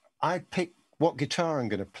 I pick what guitar I'm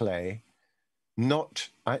going to play.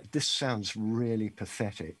 This sounds really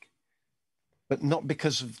pathetic, but not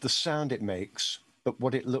because of the sound it makes, but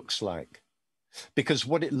what it looks like. Because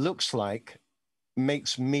what it looks like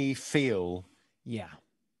makes me feel Yeah,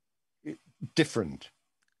 different.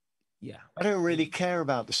 yeah. I don't really care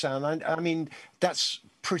about the sound. I mean, that's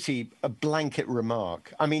pretty a blanket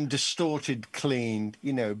remark. I mean, distorted, clean,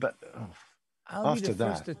 you know, but I'll be the after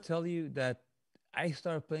first that, to tell you that I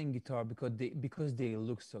started playing guitar because they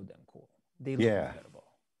look so damn cool. They look yeah, incredible.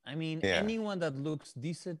 I mean, yeah. anyone that looks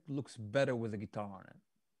decent looks better with a guitar on it.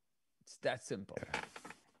 It's that simple.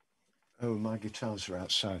 Oh, my guitars are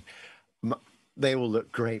outside. My, they all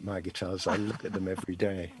look great, my guitars. I look at them every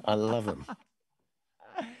day. I love them.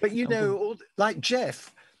 But you I'm know, com- like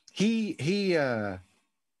Jeff, he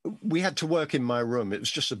we had to work in my room. It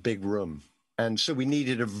was just a big room. And so we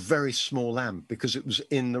needed a very small amp because it was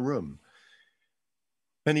in the room.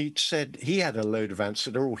 And he said he had a load of amps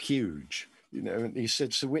that are all huge, you know. And he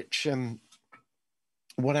said, "So what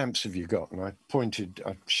amps have you got?" And I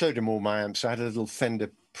showed him all my amps. I had a little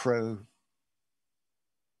Fender Pro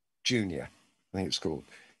Junior, I think it's called.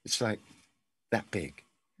 It's like that big.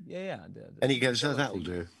 yeah, yeah. And he The goes, "Oh, killer that'll things.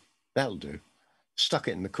 do. That'll do." Stuck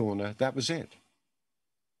it in the corner. That was it.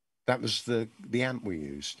 That was the amp we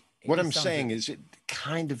used. What It I'm sounds saying is it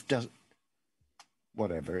kind of does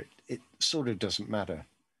whatever. It sort of doesn't matter.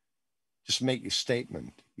 Just make your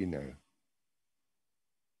statement, you know.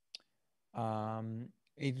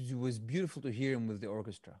 it was beautiful to hear him with the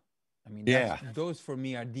orchestra. I mean, Yeah. those for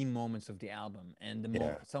me are the moments of the album and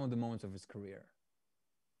Yeah. some of the moments of his career.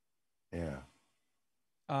 Yeah.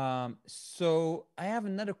 So I have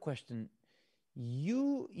another question.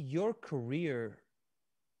 Your career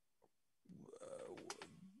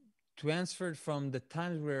transferred from the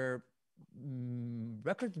times where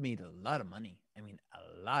records made a lot of money. I mean, a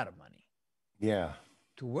lot of money Yeah.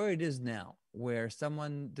 to where it is now, where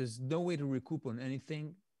there's no way to recoup on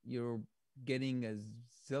anything. You're getting a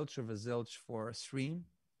zilch of a zilch for a stream.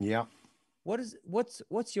 Yeah.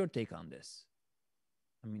 What's your take on this?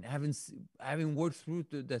 I mean, having worked through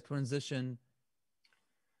the transition.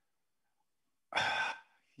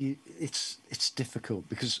 It's difficult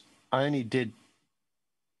because I only did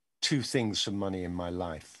two things for money in my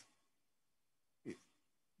life.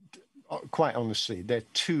 Quite honestly, there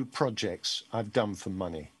are two projects I've done for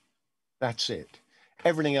money. That's it.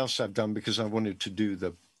 Everything else I've done because I wanted to do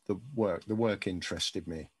the work. The work interested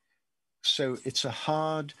me. So it's a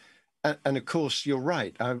hard, and of course you're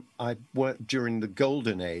right. I worked during the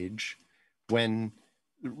golden age when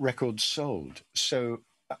records sold. So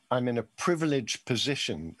I'm in a privileged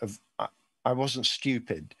position of I wasn't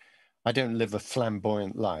stupid. I don't live a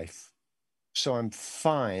flamboyant life. So I'm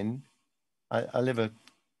fine. I live a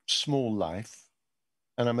small life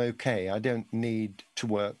and I'm okay. I don't need to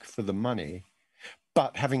work for the money.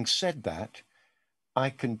 But having said that, I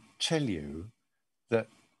can tell you that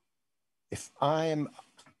if I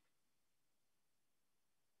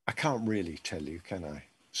can't really tell you, can I?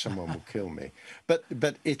 Someone will kill me. But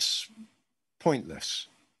it's pointless.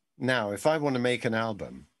 Now, if I want to make an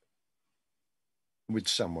album with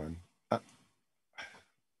someone,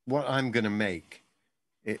 what I'm going to make,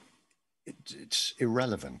 it's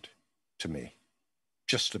irrelevant to me,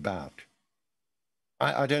 just about.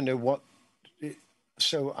 I don't know what,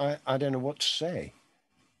 so I don't know what to say.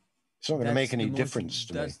 It's not going to make any difference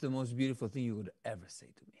to me. That's the most beautiful thing you would ever say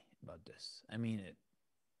to me about this. I mean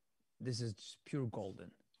this is just pure golden.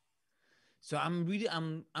 So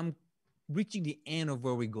I'm reaching the end of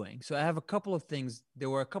where we're going. So I have a couple of things. There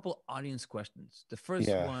were a couple audience questions. The first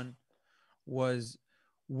Yeah. one was,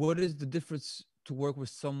 what is the difference to work with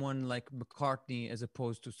someone like McCartney as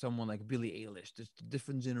opposed to someone like Billie Eilish? There's the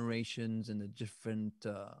different generations and the different.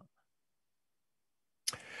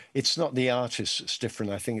 It's not the artists that's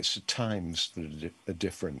different. I think it's the times that are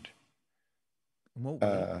different. In what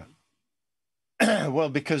way? Well,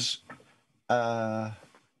 because the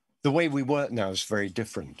way we work now is very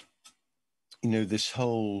different. You know, this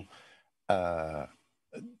whole and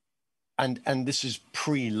this is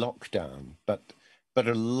pre-lockdown, but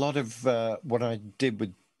a lot of what I did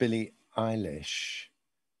with Billie Eilish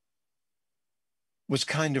was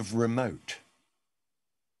kind of remote.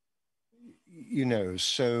 You know,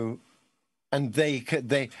 so and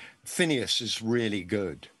they Phineas is really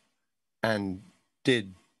good and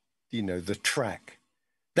did, you know, the track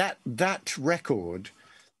that record,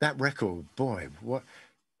 boy, what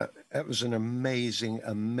that was an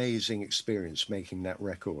amazing experience making that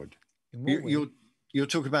record. In what way? You're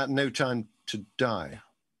talking about No Time to Die.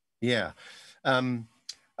 Yeah.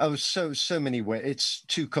 Oh, so many ways. It's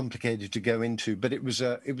too complicated to go into, but it was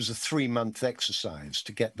a 3-month exercise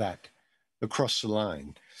to get that across the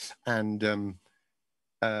line, and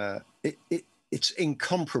it's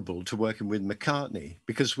incomparable to working with McCartney,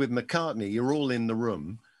 because with McCartney you're all in the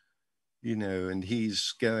room, you know, and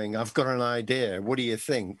he's going, "I've got an idea. What do you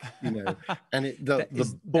think?" You know, and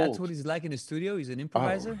That's what he's like in the studio. He's an Oh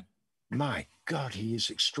improviser. my God, he is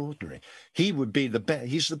extraordinary. He would be the best.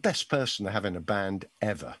 He's the best person to have in a band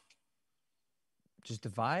ever. Just the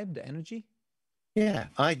vibe, the energy. Yeah,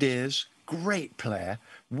 ideas, great player.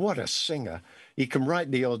 What a singer. He can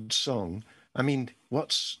write the odd song. I mean,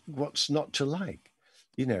 what's not to like?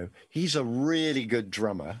 You know, he's a really good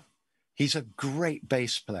drummer. He's a great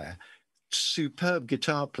bass player, superb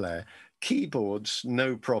guitar player, keyboards,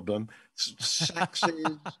 no problem,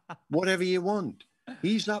 saxes, whatever you want.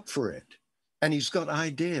 He's up for it. And he's got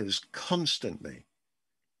ideas constantly.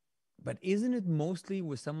 But isn't it mostly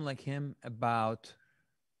with someone like him about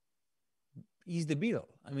he's the Beatle?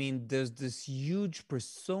 I mean, there's this huge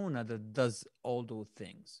persona that does all those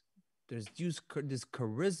things. There's this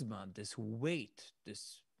charisma, this weight,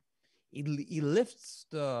 this he lifts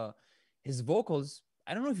his vocals.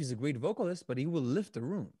 I don't know if he's a great vocalist, but he will lift the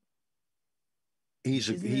room.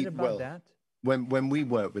 Isn't it about Well, that? when we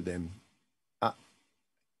worked with him, uh,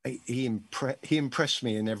 he impressed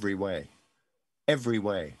me in every way, every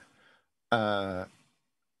way. Uh,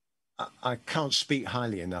 I can't speak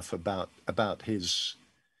highly enough about his.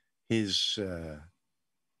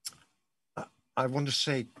 I want to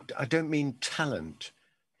say, I don't mean talent.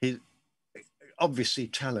 His obviously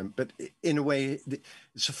talent, but in a way,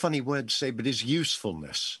 it's a funny word to say, but his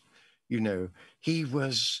usefulness. You know, he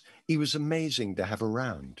was amazing to have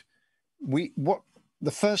around.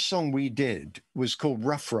 The first song we did was called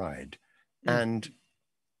Rough Ride, and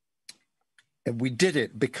we did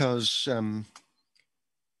it because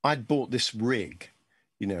I'd bought this rig,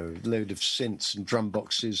 you know, load of synths and drum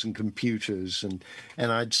boxes and computers, and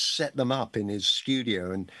I'd set them up in his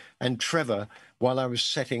studio, and Trevor, while I was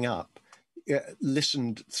setting up,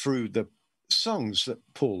 listened through the songs that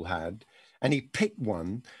Paul had, and he picked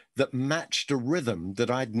one that matched a rhythm that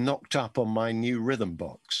I'd knocked up on my new rhythm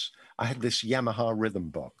box. I had this Yamaha rhythm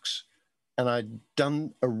box, and I'd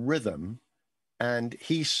done a rhythm, and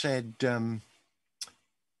he said, "Well,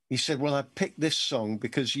 I picked this song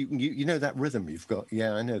because you know that rhythm you've got."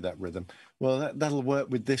 "Yeah, I know that rhythm." "Well, that'll work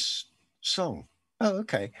with this song." "Oh,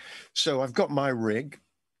 okay." So I've got my rig,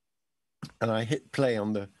 and I hit play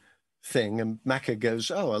on the thing, and Macca goes,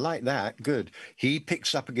 "Oh, I like that. Good." He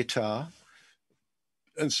picks up a guitar,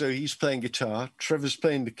 and so he's playing guitar. Trevor's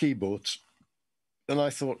playing the keyboards, and I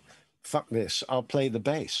thought, "Fuck this! I'll play the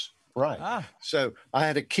bass." Right. So I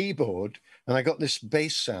had a keyboard, and I got this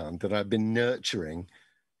bass sound that I've been nurturing.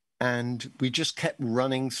 And we just kept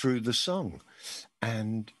running through the song,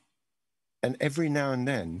 and every now and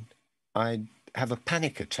then I'd have a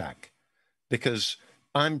panic attack because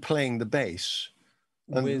I'm playing the bass,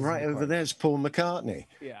 and right over there's Paul McCartney.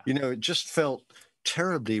 Yeah. You know, it just felt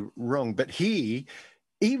terribly wrong. But he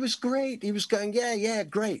was great. He was going, yeah,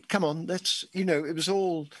 great. Come on, let's. You know, it was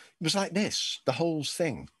like this, the whole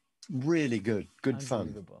thing. Really good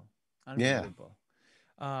fun. Unbelievable.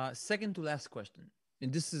 Second to last question,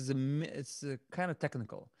 and this is it's kind of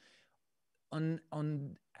technical. On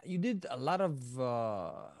you did a lot of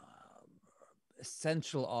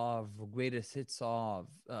essential of greatest hits of,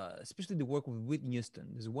 especially the work with Whitney Houston.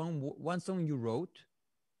 There's one song you wrote.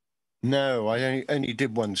 No, I only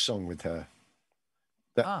did one song with her.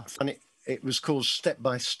 Funny. It was called Step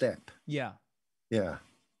by Step. Yeah. Yeah.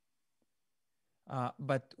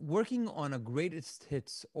 But working on a greatest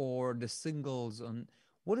hits or the singles on,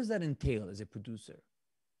 what does that entail as a producer?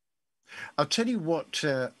 I'll tell you what,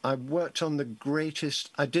 I worked on the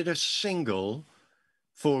greatest, I did a single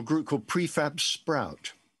for a group called Prefab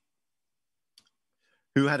Sprout,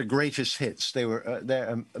 who had a greatest hits. They're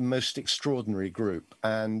a most extraordinary group.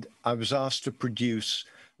 And I was asked to produce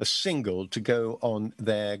a single to go on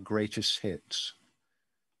their greatest hits.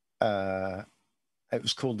 It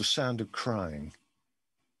was called The Sound of Crying.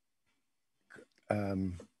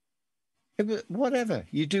 Whatever,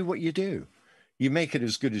 you do what you do. You make it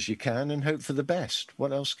as good as you can and hope for the best.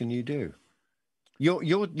 What else can you do?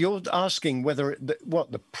 You're asking whether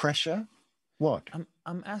what the pressure? What?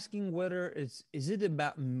 I'm asking whether is it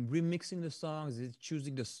about remixing the songs? Is it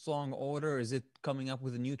choosing the song order? Is it coming up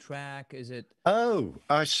with a new track? Is it? Oh,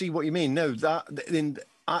 I see what you mean. No,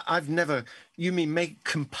 I've never. You mean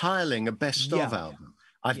compiling a best of Yeah, album?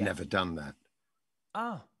 I've yeah. never done that.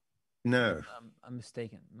 Ah, No. I'm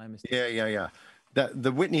mistaken. My mistake. Yeah.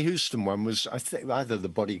 The Whitney Houston one was, I think, either The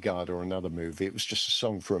Bodyguard or another movie. It was just a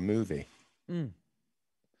song for a movie. Mm.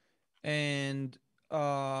 And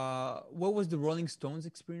what was the Rolling Stones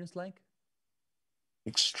experience like?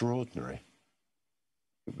 Extraordinary.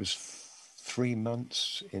 It was 3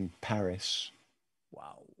 months in Paris.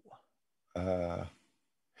 Wow.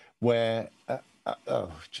 Where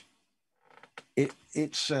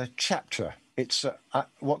it's a chapter. It's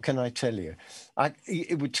what can I tell you?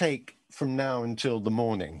 It would take from now until the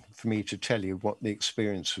morning for me to tell you what the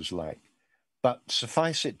experience was like. But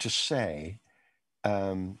suffice it to say,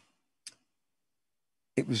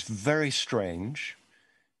 it was very strange,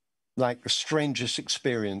 like the strangest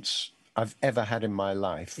experience I've ever had in my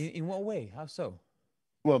life. In what way? How so?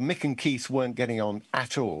 Well, Mick and Keith weren't getting on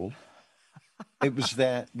at all. It was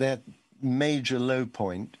their major low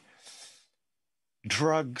point.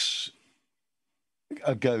 Drugs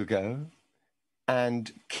a go-go,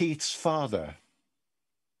 and Keith's father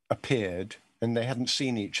appeared, and they hadn't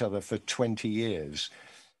seen each other for 20 years.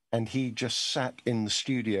 And he just sat in the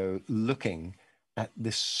studio looking at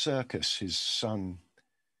this circus his son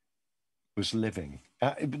was living.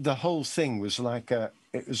 The whole thing was like a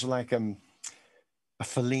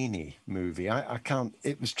Fellini movie. I can't,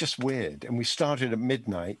 it was just weird. And we started at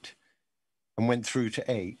midnight and went through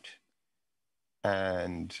to 8,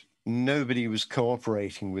 and nobody was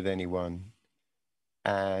cooperating with anyone.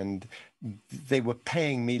 And they were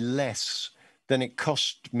paying me less than it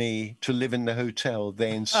cost me to live in the hotel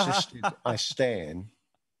they insisted I stay in.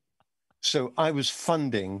 So I was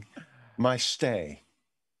funding my stay.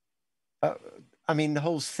 I mean, the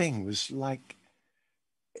whole thing was like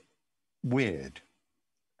weird,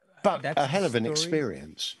 but That's a hell the of an story.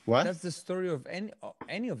 experience. What? That's the story of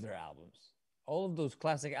any of their albums. All of those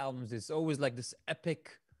classic albums, it's always like this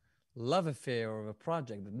epic love affair of a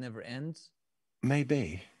project that never ends.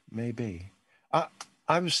 Maybe.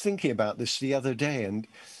 I was thinking about this the other day,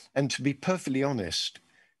 and to be perfectly honest,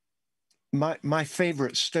 my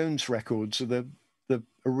favorite Stones records are the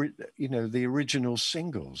original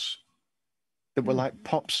singles that were like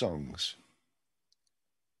pop songs.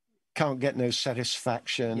 Can't Get No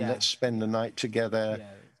Satisfaction. Yeah. Let's Spend the Night Together. Yeah,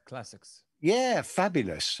 classics. Yeah,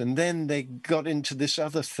 fabulous. And then they got into this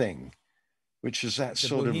other thing, which is that The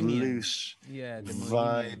sort Bohemian. of loose, Yeah, the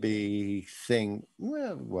Bohemian. vibey thing.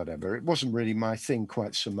 Well, whatever. It wasn't really my thing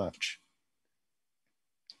quite so much.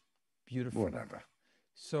 Beautiful. Whatever.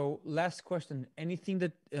 So, last question: anything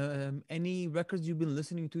that, any records you've been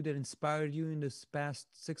listening to that inspired you in this past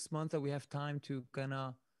 6 months that we have time to kind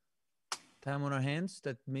of time on our hands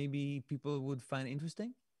that maybe people would find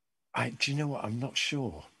interesting? Do you know what? I'm not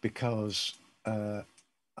sure, because I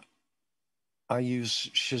use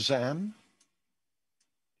Shazam.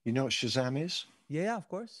 You know what Shazam is? Yeah, of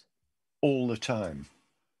course. All the time.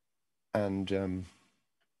 And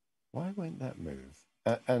why won't that move?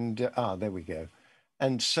 There we go.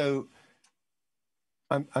 And so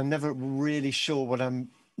I'm never really sure what I'm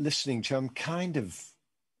listening to. I'm kind of,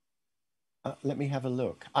 let me have a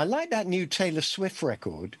look. I like that new Taylor Swift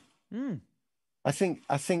record. I think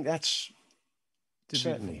that's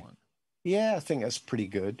certainly one. Yeah, I think that's pretty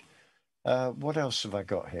good. What else have I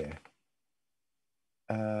got here?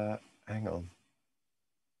 Hang on.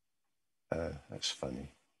 That's funny.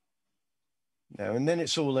 No, and then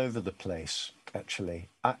it's all over the place, actually.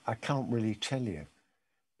 I can't really tell you,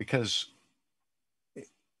 because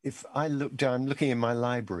if I look down, I'm looking in my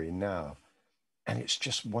library now, and it's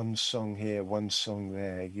just one song here, one song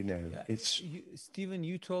there, it's... Stephen,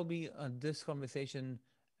 you told me on this conversation,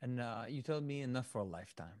 and you told me enough for a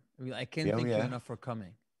lifetime. I mean, I can't thank you enough for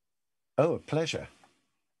coming. Oh, a pleasure.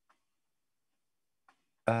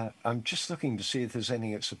 I'm just looking to see if there's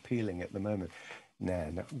anything that's appealing at the moment. No,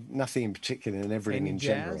 no, nothing in particular, and everything Any in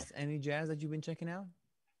general. jazz? Any jazz that you've been checking out?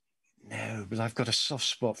 No, but I've got a soft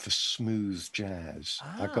spot for smooth jazz.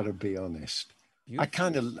 I've got to Ah, be honest. I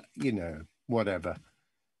kind beautiful. of, whatever.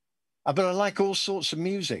 But I like all sorts of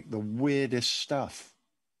music, the weirdest stuff,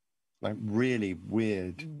 like really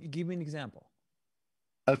weird. Give me an example,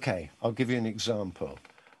 Okay, I'll give you an example.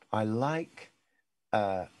 I like,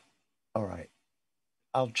 uh, all right,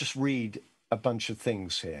 I'll just read a bunch of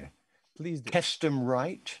things here. please do. Keston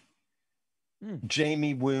Wright, Mm.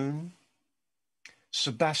 Jamie Woon,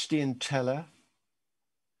 Sebastian Teller.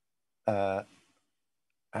 Uh,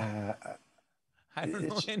 uh, I don't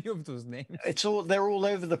know it's any of those names. they're all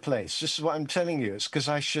over the place. This is what I'm telling you. It's because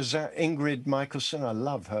I Shazam Ingrid Michaelson. I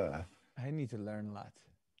love her. I need to learn a lot.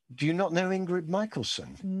 Do you not know Ingrid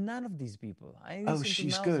Michaelson? None of these people. I Oh, listen to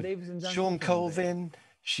she's Miles good. Davis and John Sean Coltrane all day. Colvin.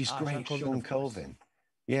 She's Ah, Sean great. Colvin, Sean of course. Colvin.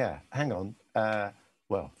 Yeah, hang on.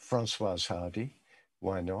 Well, Francoise Hardy.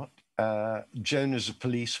 Why not? Joan a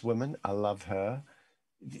policewoman. I love her.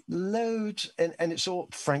 Loads. And it's all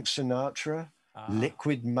Frank Sinatra, Ah.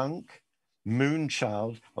 Liquid Monk,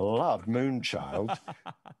 Moonchild. Love Moonchild.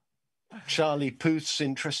 Charlie Puth's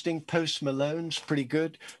interesting. Post Malone's pretty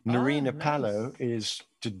good. Ah, Narina nice. Palo is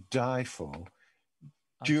to die for.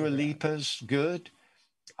 I'll Dua check it out. Lipa's good.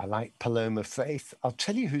 I like Paloma Faith. I'll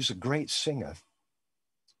tell you who's a great singer.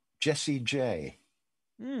 Jessie J.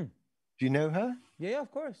 Mm. Do you know her? Yeah,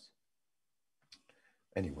 of course.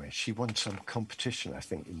 Anyway, she won some competition, I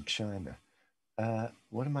think, in China.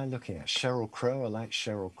 What am I looking at? Sheryl Crow. I like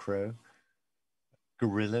Sheryl Crow.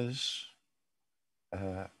 Gorillas.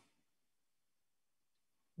 Uh,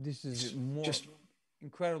 This is it's more just,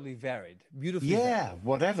 incredibly varied, beautifully varied. yeah,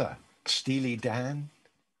 whatever. Steely Dan.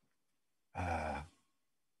 Uh,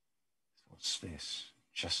 what's this?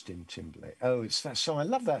 Justin Timberlake. Oh, it's that song. I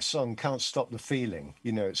love that song, Can't Stop the Feeling.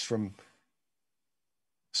 It's from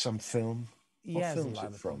some film. He What has a film's lot it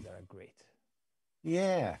of things from? that are great.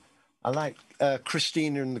 Yeah. I like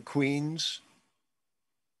Christina and the Queens.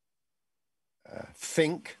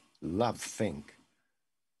 Fink. Love Fink.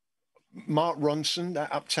 Mark Ronson,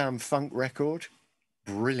 that Uptown Funk record.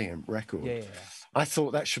 Brilliant Yeah, record. yeah, yeah. I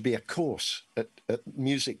thought that should be a course at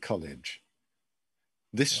music college.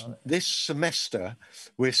 This Well, this semester,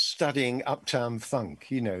 we're studying Uptown Funk.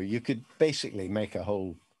 You could basically make a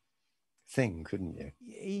whole thing, couldn't you?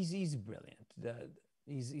 he's brilliant.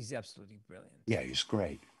 He's absolutely brilliant. Yeah, he's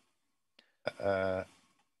great.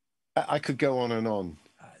 I could go on and on.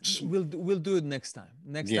 We'll do it next time.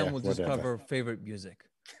 Next time Yeah, we'll just whatever. cover favorite music.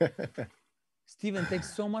 Stephen,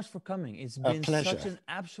 thanks so much for coming. It's A been such pleasure. an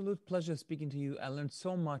absolute pleasure speaking to you. I learned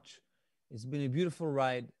so much. It's been a beautiful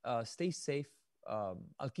ride. Stay safe.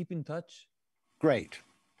 I'll keep in touch. Great.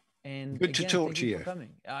 And Good to again, talk thank to you for you. coming.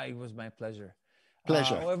 It was my pleasure.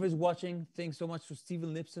 Pleasure. Whoever is watching, thanks so much to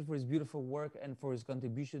Stephen Lipson for his beautiful work and for his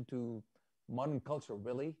contribution to modern culture,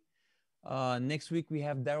 really. Next week, we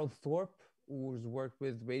have Daryl Thorpe, who's worked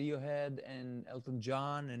with Radiohead and Elton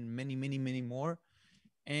John and many, many, many more.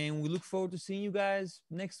 And we look forward to seeing you guys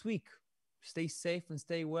next week. Stay safe and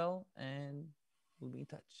stay well, and we'll be in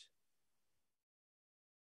touch.